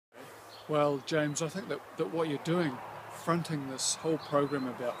Well, James, I think that what you're doing, fronting this whole program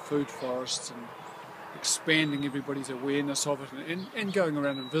about food forests and expanding everybody's awareness of it and going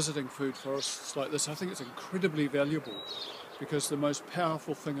around and visiting food forests like this, I think it's incredibly valuable because the most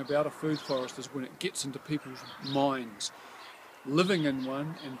powerful thing about a food forest is when it gets into people's minds. Living in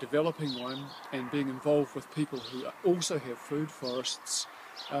one and developing one and being involved with people who also have food forests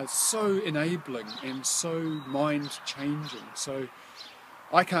are so enabling and so mind changing. So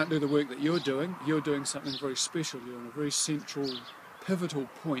I can't do the work that you're doing. You're doing something very special. You're in a very central, pivotal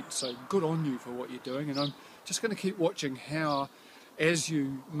point. So good on you for what you're doing. And I'm just going to keep watching how, as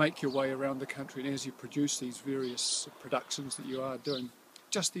you make your way around the country and as you produce these various productions that you are doing,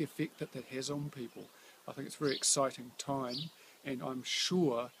 just the effect that that has on people. I think it's a very exciting time. And I'm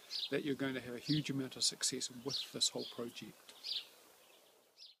sure that you're going to have a huge amount of success with this whole project.